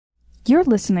You're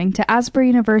listening to Asbury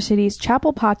University's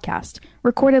Chapel Podcast,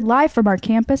 recorded live from our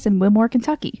campus in Wilmore,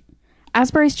 Kentucky.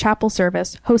 Asbury's Chapel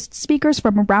service hosts speakers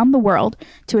from around the world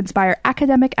to inspire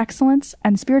academic excellence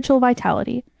and spiritual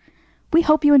vitality. We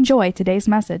hope you enjoy today's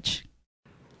message.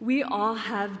 We all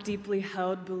have deeply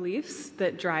held beliefs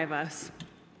that drive us.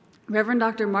 Reverend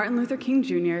Dr. Martin Luther King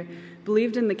Jr.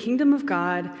 believed in the kingdom of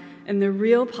God and the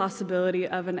real possibility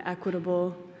of an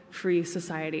equitable, free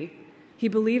society. He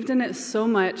believed in it so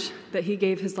much that he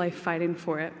gave his life fighting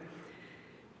for it.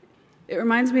 It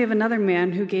reminds me of another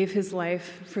man who gave his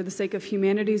life for the sake of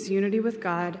humanity's unity with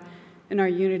God and our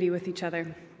unity with each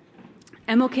other.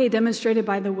 MLK demonstrated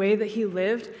by the way that he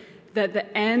lived that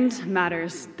the end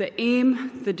matters. The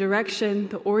aim, the direction,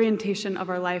 the orientation of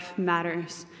our life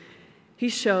matters. He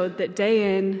showed that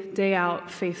day in, day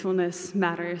out, faithfulness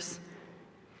matters.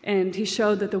 And he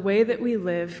showed that the way that we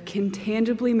live can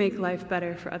tangibly make life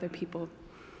better for other people.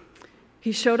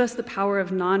 He showed us the power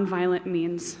of nonviolent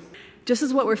means. Just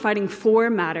as what we're fighting for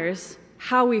matters,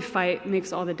 how we fight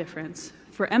makes all the difference.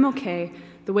 For MLK,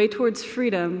 the way towards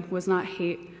freedom was not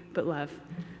hate, but love.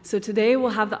 So today we'll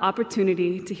have the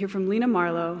opportunity to hear from Lena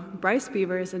Marlowe, Bryce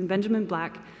Beavers, and Benjamin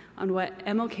Black on what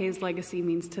MLK's legacy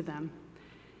means to them.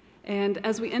 And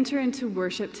as we enter into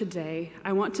worship today,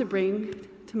 I want to bring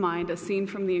to mind a scene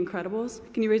from The Incredibles.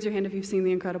 Can you raise your hand if you've seen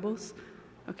The Incredibles?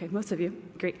 Okay, most of you.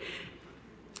 Great.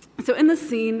 So in the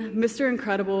scene, Mr.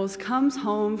 Incredibles comes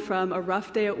home from a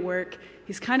rough day at work.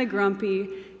 He's kind of grumpy.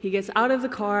 He gets out of the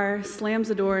car, slams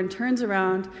the door, and turns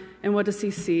around, and what does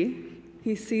he see?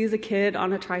 He sees a kid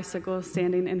on a tricycle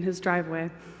standing in his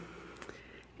driveway.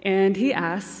 And he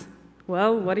asks,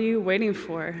 "Well, what are you waiting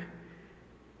for?"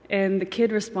 And the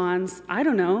kid responds, "I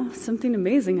don't know, something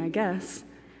amazing, I guess."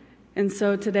 And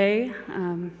so today,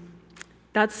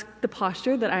 that's the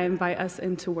posture that I invite us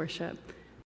into worship.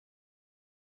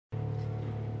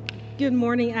 Good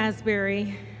morning,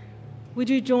 Asbury. Would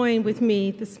you join with me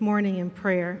this morning in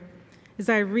prayer as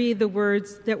I read the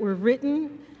words that were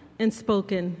written and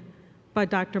spoken by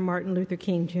Dr. Martin Luther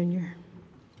King Jr.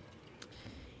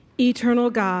 Eternal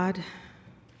God,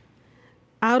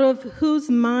 out of whose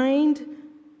mind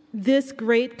this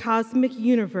great cosmic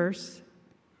universe,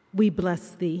 we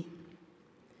bless thee.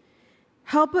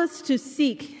 Help us to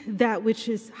seek that which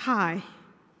is high,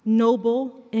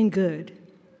 noble, and good.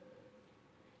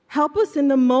 Help us in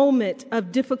the moment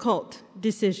of difficult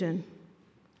decision.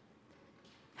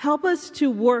 Help us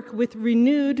to work with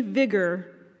renewed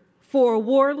vigor for a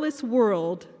warless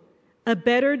world, a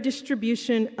better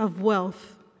distribution of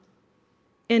wealth,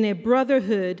 and a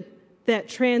brotherhood that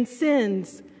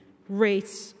transcends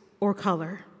race or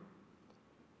color.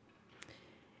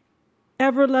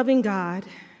 Ever-loving God,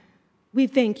 we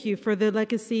thank you for the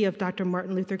legacy of Dr.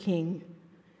 Martin Luther King,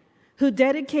 who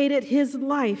dedicated his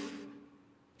life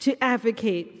to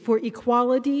advocate for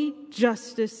equality,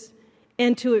 justice,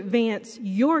 and to advance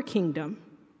your kingdom.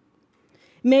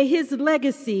 May his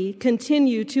legacy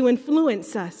continue to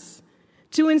influence us,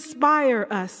 to inspire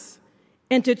us,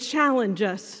 and to challenge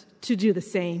us to do the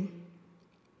same.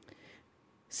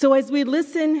 So as we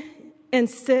listen and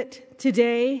sit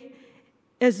today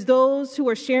as those who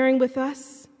are sharing with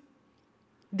us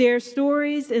their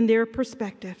stories and their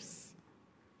perspectives,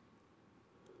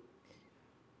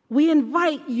 we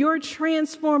invite your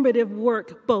transformative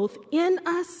work both in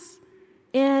us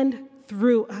and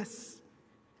through us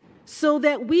so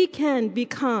that we can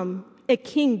become a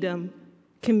kingdom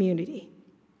community.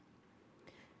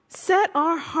 Set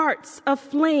our hearts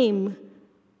aflame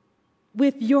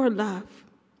with your love.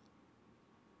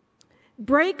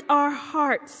 Break our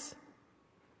hearts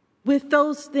with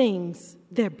those things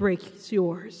that break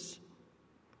yours.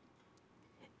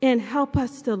 And help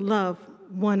us to love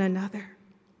one another.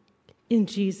 In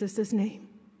Jesus' name,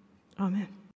 amen.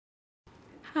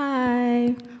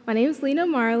 Hi, my name is Lena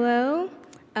Marlowe.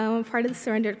 I'm part of the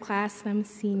surrendered class, and I'm a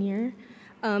senior.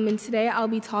 And today I'll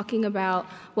be talking about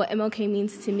what MLK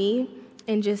means to me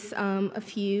and just a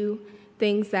few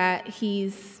things that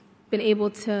he's been able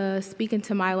to speak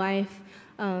into my life,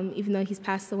 even though he's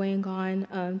passed away and gone,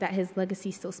 that his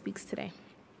legacy still speaks today.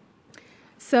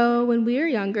 So when we were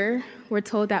younger, we're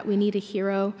told that we need a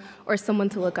hero or someone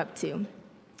to look up to,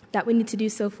 that we need to do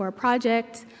so for a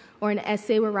project or an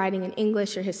essay we're writing in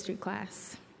English or history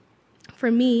class.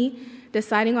 For me,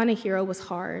 deciding on a hero was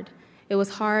hard. It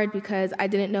was hard because I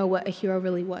didn't know what a hero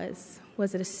really was.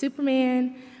 Was it a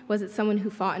Superman? Was it someone who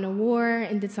fought in a war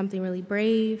and did something really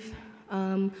brave?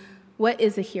 What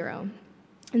is a hero?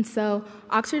 And so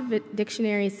Oxford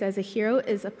Dictionary says a hero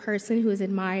is a person who is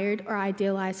admired or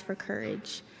idealized for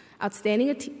courage, outstanding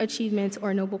achievements,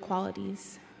 or noble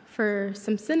qualities. For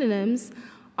some synonyms,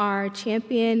 are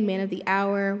champion, man of the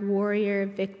hour, warrior,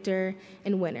 victor,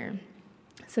 and winner.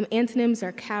 Some antonyms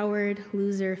are coward,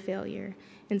 loser, failure,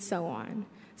 and so on.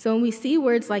 So when we see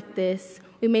words like this,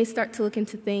 we may start to look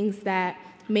into things that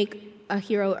make a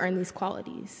hero earn these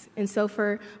qualities. And so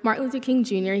for Martin Luther King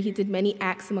Jr., he did many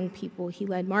acts among people. He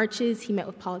led marches, he met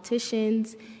with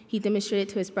politicians, he demonstrated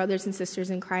to his brothers and sisters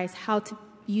in Christ how to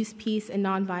use peace and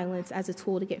nonviolence as a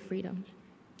tool to get freedom.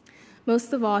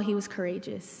 Most of all, he was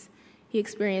courageous. He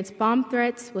experienced bomb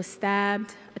threats, was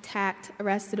stabbed, attacked,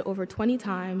 arrested over 20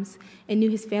 times, and knew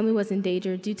his family was in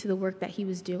danger due to the work that he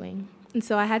was doing. And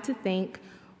so I had to think,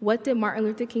 what did Martin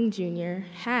Luther King Jr.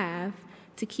 have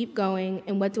to keep going,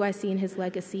 and what do I see in his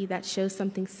legacy that shows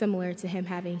something similar to him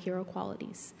having hero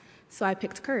qualities? So I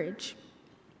picked courage.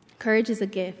 Courage is a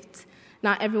gift.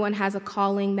 Not everyone has a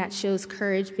calling that shows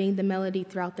courage being the melody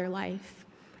throughout their life.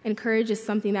 And courage is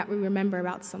something that we remember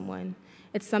about someone.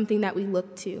 It's something that we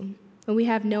look to when we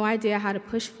have no idea how to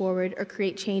push forward or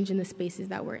create change in the spaces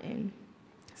that we're in.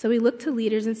 So we look to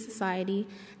leaders in society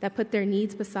that put their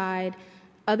needs beside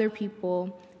other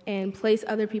people and place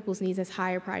other people's needs as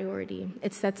higher priority.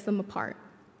 It sets them apart.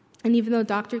 And even though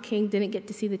Dr. King didn't get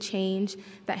to see the change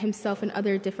that himself and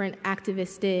other different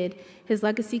activists did, his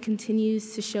legacy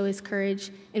continues to show his courage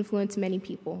influenced many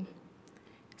people.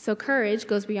 So courage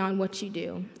goes beyond what you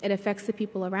do. It affects the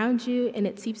people around you, and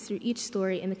it seeps through each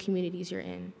story in the communities you're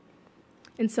in.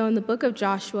 And so in the book of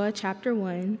Joshua, chapter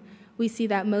 1, we see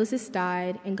that Moses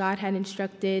died, and God had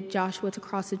instructed Joshua to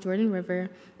cross the Jordan River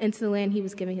into the land he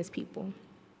was giving his people.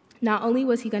 Not only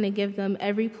was he going to give them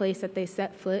every place that they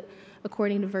set foot,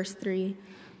 according to verse 3,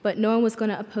 but no one was going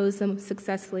to oppose them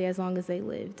successfully as long as they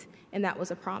lived, and that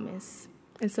was a promise.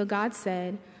 And so God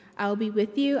said, I will be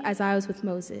with you as I was with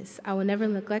Moses. I will never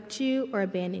neglect you or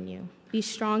abandon you. Be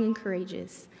strong and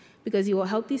courageous, because you will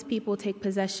help these people take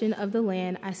possession of the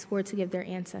land I swore to give their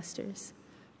ancestors.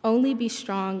 Only be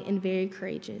strong and very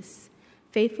courageous,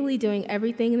 faithfully doing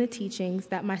everything in the teachings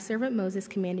that my servant Moses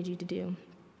commanded you to do.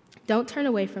 Don't turn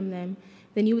away from them,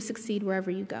 then you will succeed wherever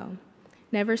you go.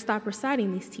 Never stop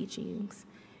reciting these teachings.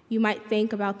 You might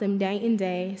think about them day and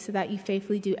day so that you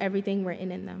faithfully do everything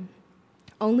written in them.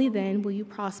 Only then will you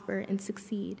prosper and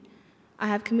succeed. I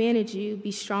have commanded you,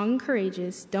 be strong and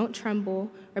courageous, don't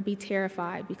tremble or be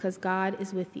terrified, because God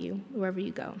is with you wherever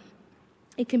you go.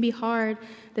 It can be hard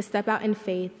to step out in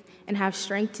faith and have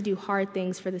strength to do hard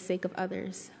things for the sake of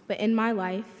others. But in my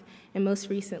life, and most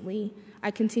recently,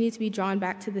 I continue to be drawn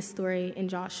back to this story in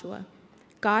Joshua.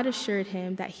 God assured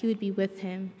him that he would be with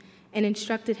him and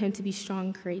instructed him to be strong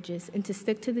and courageous and to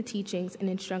stick to the teachings and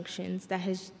instructions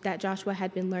that Joshua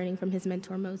had been learning from his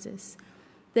mentor Moses.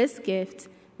 This gift,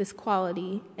 this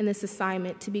quality, and this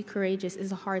assignment to be courageous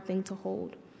is a hard thing to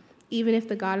hold, even if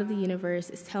the God of the universe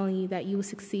is telling you that you will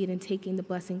succeed in taking the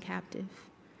blessing captive.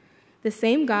 The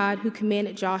same God who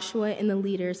commanded Joshua and the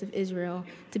leaders of Israel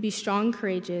to be strong and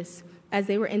courageous as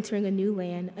they were entering a new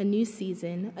land, a new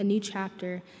season, a new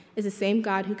chapter, is the same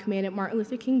God who commanded Martin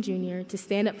Luther King Jr. to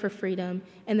stand up for freedom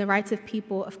and the rights of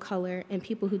people of color and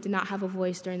people who did not have a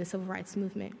voice during the civil rights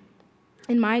movement.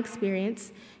 In my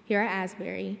experience here at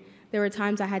Asbury, there were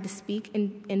times I had to speak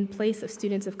in place of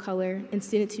students of color and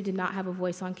students who did not have a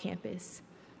voice on campus.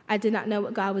 I did not know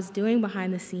what God was doing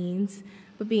behind the scenes,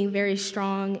 but being very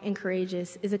strong and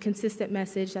courageous is a consistent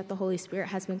message that the Holy Spirit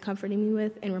has been comforting me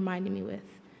with and reminding me with.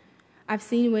 I've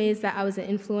seen ways that I was an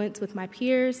influence with my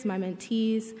peers, my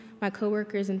mentees, my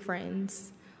coworkers, and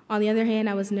friends. On the other hand,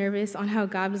 I was nervous on how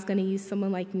God was going to use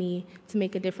someone like me to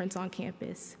make a difference on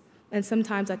campus. And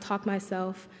sometimes I talked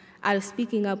myself out of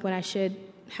speaking up when I should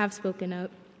have spoken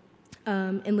up,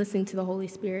 and listening to the Holy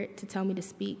Spirit to tell me to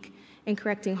speak, and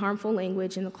correcting harmful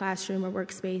language in the classroom or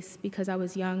workspace because I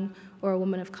was young or a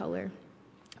woman of color.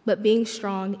 But being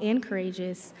strong and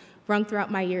courageous rung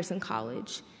throughout my years in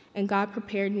college, and God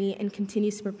prepared me and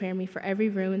continues to prepare me for every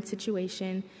room and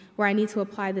situation where I need to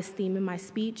apply this theme in my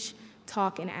speech,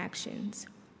 talk, and actions.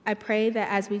 I pray that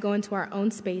as we go into our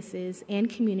own spaces and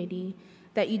community,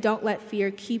 that you don't let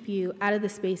fear keep you out of the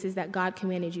spaces that God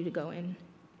commanded you to go in.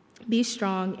 Be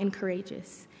strong and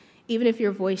courageous, even if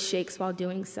your voice shakes while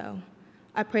doing so.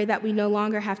 I pray that we no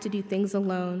longer have to do things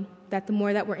alone, that the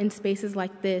more that we're in spaces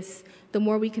like this, the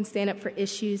more we can stand up for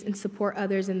issues and support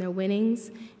others in their winnings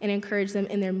and encourage them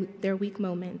in their weak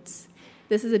moments.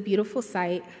 This is a beautiful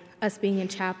sight, us being in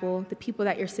chapel, the people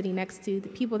that you're sitting next to, the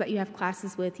people that you have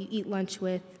classes with, you eat lunch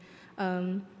with,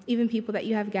 even people that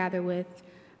you have gathered with,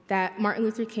 that Martin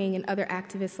Luther King and other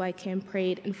activists like him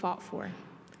prayed and fought for.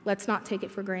 Let's not take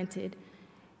it for granted.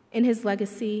 In his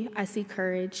legacy, I see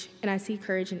courage, and I see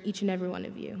courage in each and every one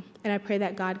of you. And I pray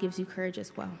that God gives you courage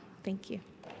as well. Thank you.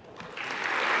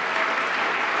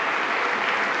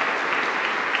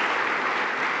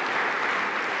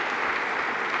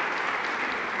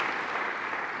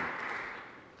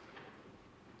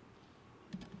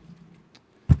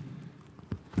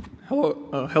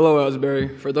 Hello,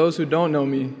 Asbury. For those who don't know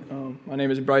me, my name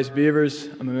is Bryce Beavers.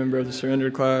 I'm a member of the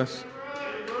Surrendered class.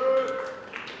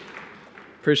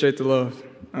 Appreciate the love.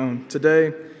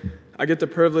 Today, I get the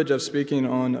privilege of speaking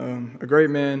on a great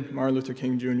man, Martin Luther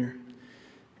King Jr.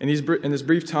 In this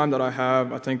brief time that I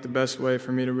have, I think the best way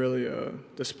for me to really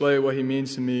display what he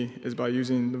means to me is by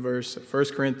using the verse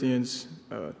 1 Corinthians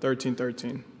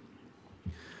 13:13.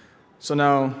 So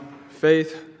now,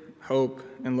 faith, hope,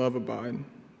 and love abide.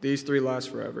 These three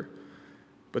last forever.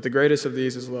 But the greatest of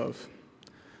these is love.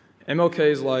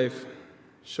 MLK's life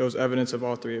shows evidence of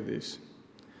all three of these.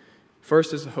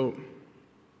 First is hope.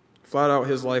 Flat out,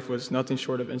 his life was nothing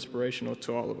short of inspirational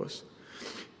to all of us.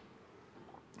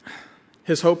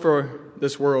 His hope for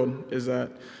this world is that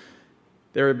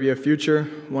there would be a future,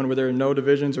 one where there are no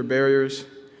divisions or barriers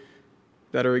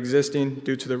that are existing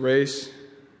due to the race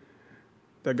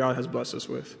that God has blessed us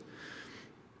with.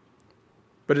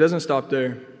 But it doesn't stop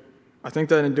there. I think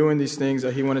that in doing these things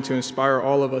that he wanted to inspire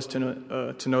all of us to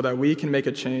know that we can make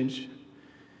a change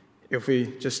if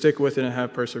we just stick with it and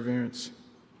have perseverance.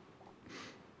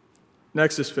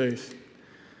 Next is faith.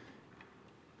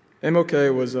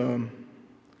 MLK was a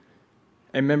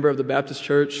member of the Baptist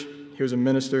Church. He was a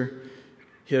minister.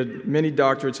 He had many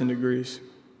doctorates and degrees.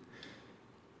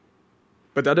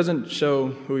 But that doesn't show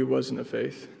who he was in the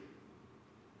faith.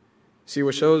 See,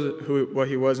 what shows what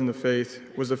he was in the faith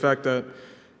was the fact that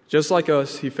just like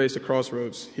us, he faced a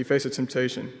crossroads. He faced a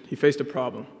temptation. He faced a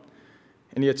problem.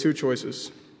 And he had two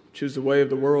choices: choose the way of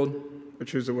the world or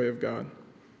choose the way of God.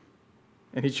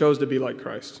 And he chose to be like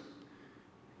Christ.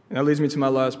 And that leads me to my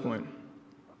last point: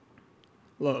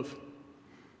 love.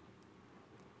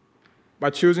 By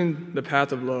choosing the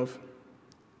path of love,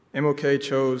 MLK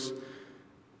chose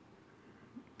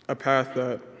a path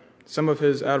that some of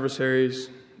his adversaries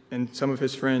and some of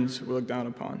his friends will look down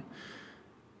upon.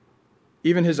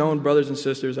 Even his own brothers and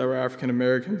sisters that were African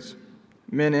Americans,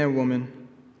 men and women,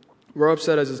 were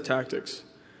upset at his tactics,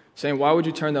 saying, why would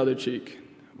you turn the other cheek?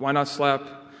 Why not slap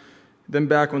them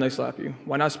back when they slap you?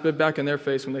 Why not spit back in their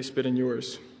face when they spit in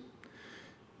yours?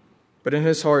 But in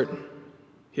his heart,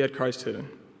 he had Christ hidden.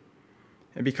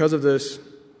 And because of this,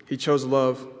 he chose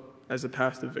love as the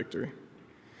path to victory.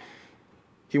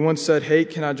 He once said, hate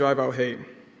cannot drive out hate.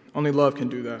 Only love can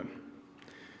do that.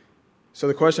 So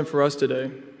the question for us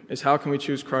today is, how can we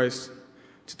choose Christ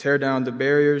to tear down the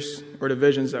barriers or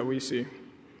divisions that we see?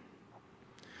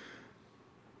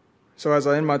 So as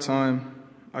I end my time,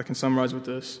 I can summarize with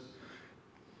this.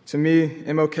 To me,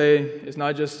 MLK is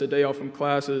not just a day off from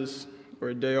classes or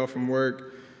a day off from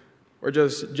work or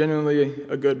just genuinely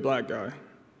a good black guy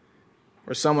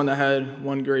or someone that had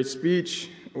one great speech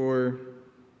or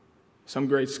some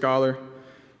great scholar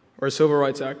or a civil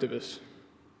rights activist.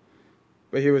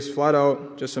 But he was flat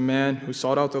out just a man who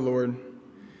sought out the Lord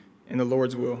in the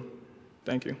Lord's will.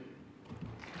 Thank you.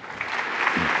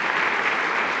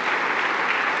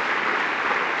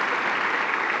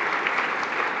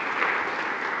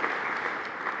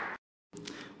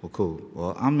 Well, cool.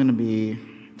 Well, I'm going to be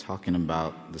talking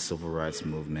about the civil rights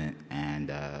movement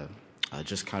and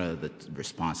just kind of the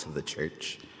response of the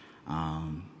church.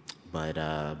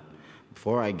 But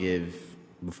before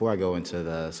I go into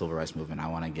the civil rights movement, I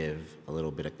want to give a little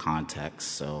bit of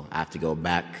context. So I have to go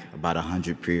back about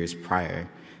 100 years prior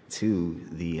to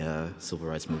the civil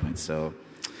rights movement. So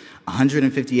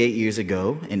 158 years ago,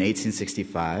 in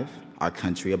 1865, our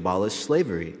country abolished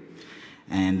slavery.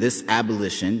 And this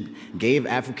abolition gave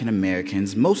African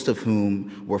Americans, most of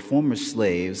whom were former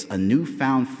slaves, a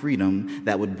newfound freedom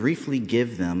that would briefly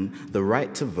give them the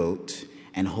right to vote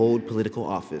and hold political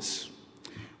office.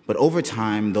 But over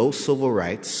time, those civil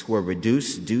rights were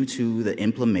reduced due to the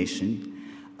implementation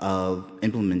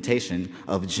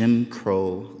of Jim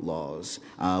Crow laws,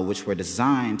 which were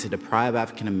designed to deprive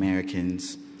African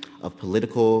Americans of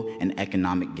political and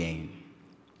economic gain.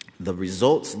 The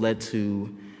results led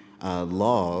to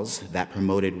laws that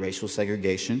promoted racial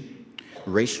segregation,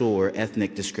 racial or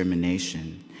ethnic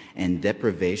discrimination, and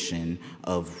deprivation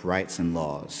of rights and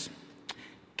laws.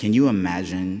 Can you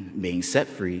imagine being set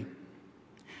free,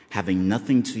 having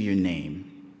nothing to your name,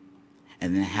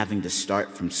 and then having to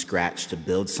start from scratch to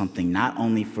build something not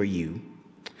only for you,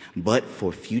 but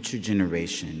for future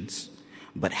generations,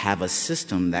 but have a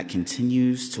system that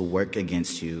continues to work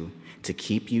against you to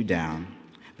keep you down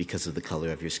because of the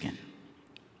color of your skin?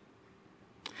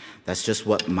 That's just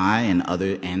what my and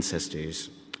other ancestors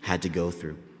had to go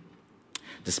through.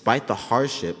 Despite the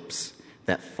hardships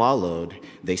that followed,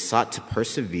 they sought to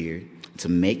persevere to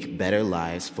make better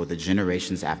lives for the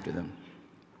generations after them.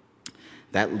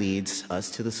 That leads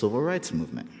us to the civil rights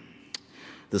movement.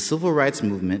 The Civil Rights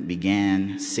Movement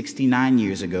began 69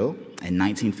 years ago in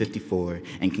 1954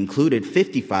 and concluded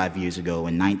 55 years ago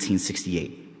in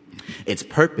 1968. Its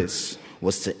purpose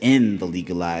was to end the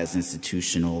legalized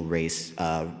institutional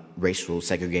racial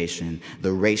segregation,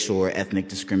 the racial or ethnic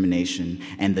discrimination,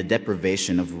 and the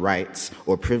deprivation of rights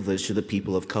or privilege to the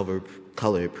people of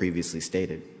color previously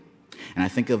stated. And I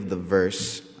think of the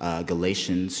verse,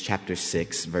 Galatians chapter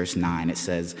 6, verse 9. It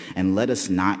says, "And let us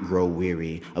not grow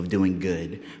weary of doing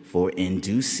good, for in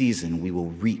due season we will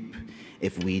reap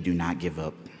if we do not give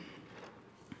up."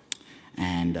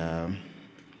 And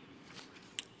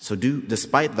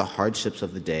despite the hardships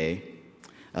of the day,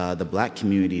 the black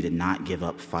community did not give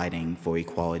up fighting for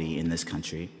equality in this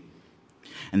country.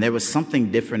 And there was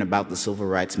something different about the Civil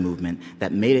Rights Movement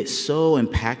that made it so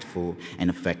impactful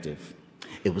and effective.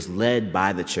 It was led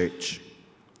by the church.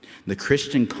 The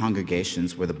Christian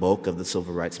congregations were the bulk of the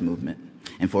Civil Rights Movement.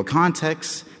 And for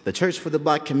context, the Church for the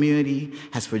Black Community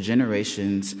has for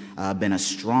generations been a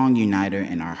strong uniter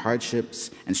in our hardships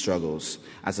and struggles.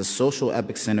 As a social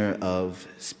epicenter of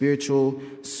spiritual,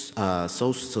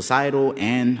 societal,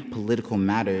 and political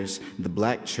matters, the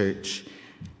Black Church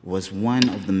was one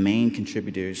of the main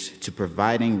contributors to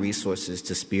providing resources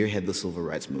to spearhead the Civil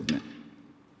Rights Movement.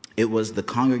 It was the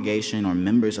congregation or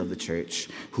members of the church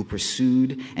who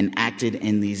pursued and acted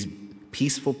in these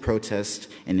peaceful protests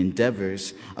and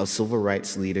endeavors of civil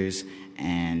rights leaders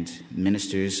and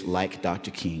ministers like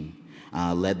Dr. King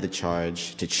led the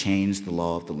charge to change the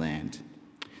law of the land.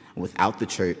 Without the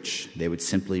church, there would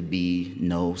simply be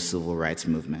no civil rights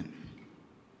movement.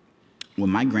 When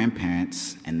my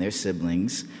grandparents and their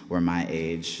siblings were my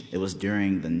age, it was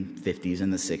during the 50s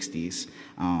and the 60s.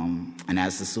 And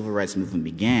as the civil rights movement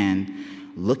began,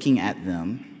 looking at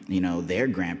them, their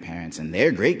grandparents and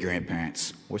their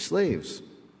great-grandparents were slaves.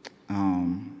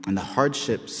 And the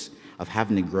hardships of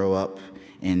having to grow up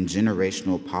in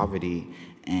generational poverty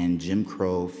and Jim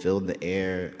Crow filled the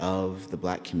air of the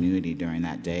black community during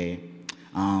that day.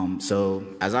 So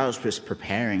as I was just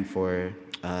preparing for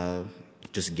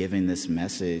just giving this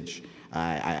message,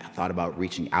 I thought about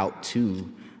reaching out to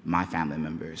my family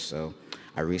members. So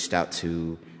I reached out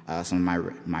to some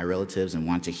of my relatives and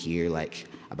wanted to hear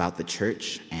about the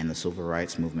church and the civil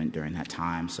rights movement during that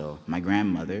time. So my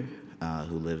grandmother,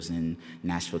 who lives in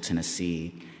Nashville,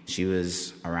 Tennessee, she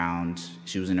was in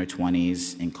her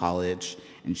 20s in college,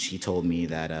 and she told me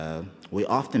that we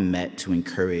often met to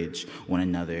encourage one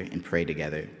another and pray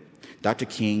together. Dr.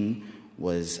 King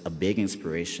was a big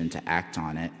inspiration to act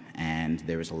on it, and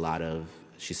there was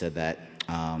she said that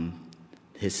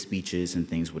his speeches and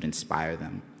things would inspire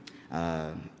them.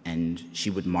 And she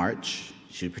would march,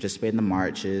 she would participate in the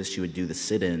marches, she would do the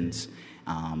sit-ins,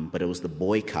 but it was the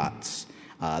boycotts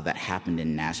that happened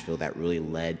in Nashville that really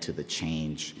led to the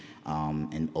change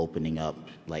and opening up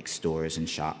stores and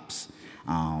shops.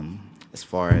 As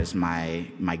far as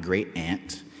my great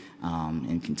aunt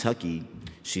in Kentucky,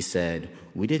 she said,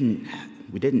 we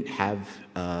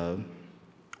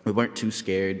weren't too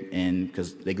scared,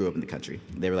 because they grew up in the country.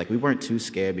 They were we weren't too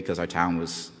scared because our town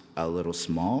was a little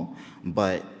small,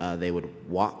 but they would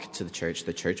walk to the church.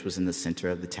 The church was in the center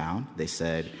of the town. They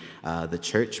said the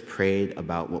church prayed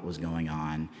about what was going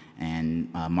on,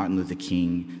 and Martin Luther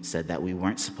King said that we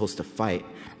weren't supposed to fight,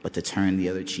 but to turn the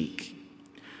other cheek.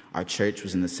 Our church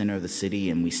was in the center of the city,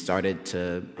 and we started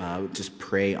to just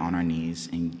pray on our knees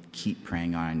and keep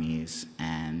praying on our knees.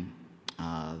 And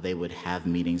they would have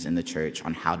meetings in the church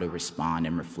on how to respond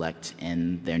and reflect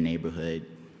in their neighborhood.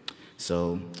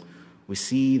 So we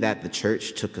see that the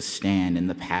church took a stand in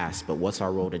the past, but what's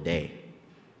our role today?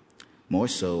 More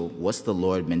so, what's the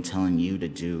Lord been telling you to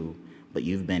do, but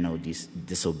you've been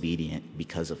disobedient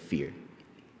because of fear?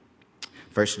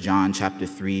 1 John chapter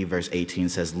 3, verse 18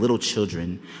 says, "Little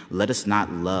children, let us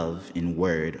not love in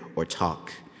word or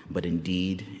talk, but in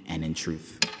deed and in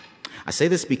truth." I say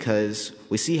this because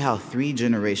we see how 3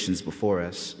 generations before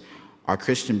us, our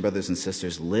Christian brothers and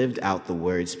sisters lived out the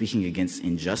word, speaking against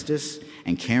injustice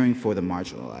and caring for the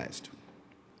marginalized.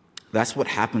 That's what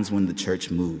happens when the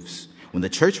church moves. When the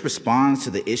church responds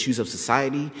to the issues of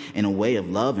society in a way of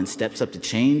love and steps up to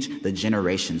change, the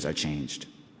generations are changed.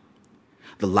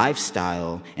 The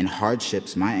lifestyle and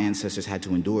hardships my ancestors had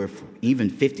to endure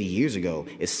even 50 years ago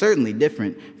is certainly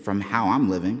different from how I'm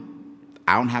living.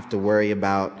 I don't have to worry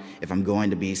about if I'm going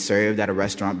to be served at a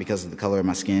restaurant because of the color of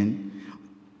my skin,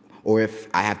 or if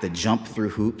I have to jump through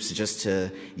hoops just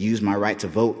to use my right to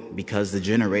vote because the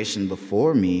generation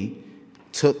before me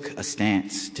took a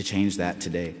stance to change that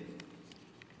today.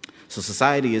 So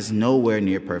society is nowhere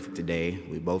near perfect today.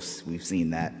 We've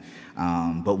seen that.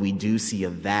 But we do see a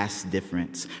vast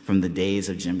difference from the days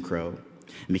of Jim Crow.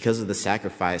 And because of the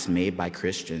sacrifice made by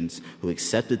Christians who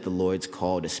accepted the Lord's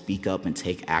call to speak up and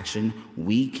take action,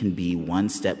 we can be one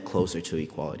step closer to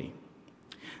equality.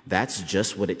 That's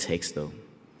just what it takes, though.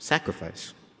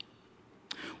 Sacrifice.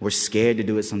 We're scared to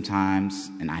do it sometimes,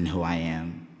 and I know I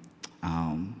am,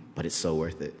 but it's so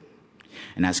worth it.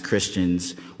 And as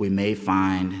Christians, we may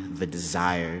find the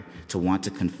desire to want to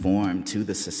conform to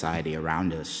the society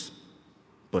around us.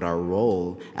 But our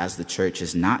role as the church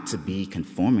is not to be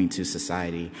conforming to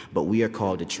society, but we are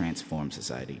called to transform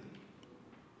society.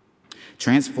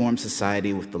 Transform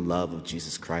society with the love of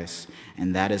Jesus Christ.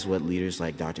 And that is what leaders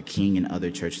like Dr. King and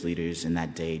other church leaders in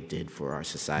that day did for our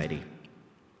society.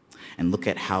 And look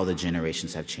at how the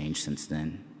generations have changed since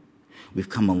then. We've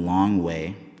come a long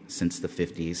way since the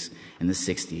 50s and the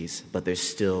 60s, but there's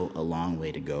still a long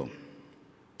way to go.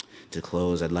 To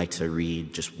close, I'd like to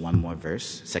read just one more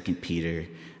verse, 2 Peter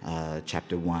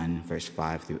chapter 1, verse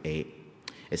 5 through 8.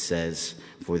 It says,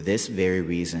 "For this very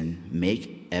reason,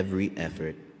 make every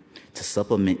effort to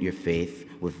supplement your faith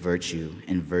with virtue,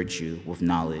 and virtue with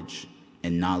knowledge,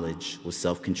 and knowledge with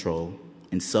self-control,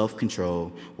 and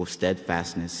self-control with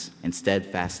steadfastness, and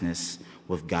steadfastness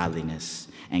with godliness,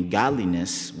 and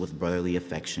godliness with brotherly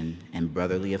affection, and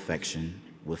brotherly affection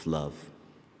with love.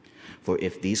 For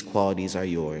if these qualities are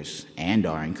yours and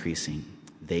are increasing,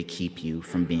 they keep you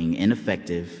from being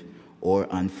ineffective or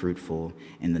unfruitful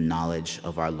in the knowledge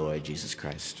of our Lord Jesus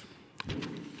Christ."